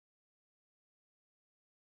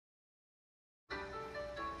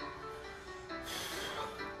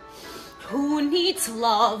Who needs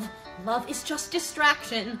love? Love is just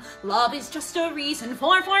distraction. Love is just a reason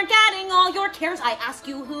for forgetting all your cares. I ask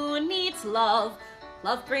you, who needs love?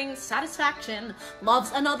 Love brings satisfaction.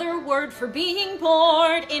 Love's another word for being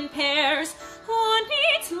bored in pairs. Who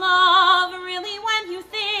needs love, really, when you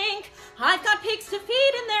think? I've got pigs to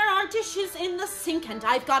feed and there are dishes in the sink, and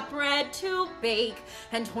I've got bread to bake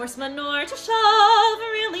and horse manure to shove.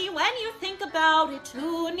 Really, when you think about it,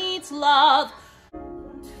 who needs love?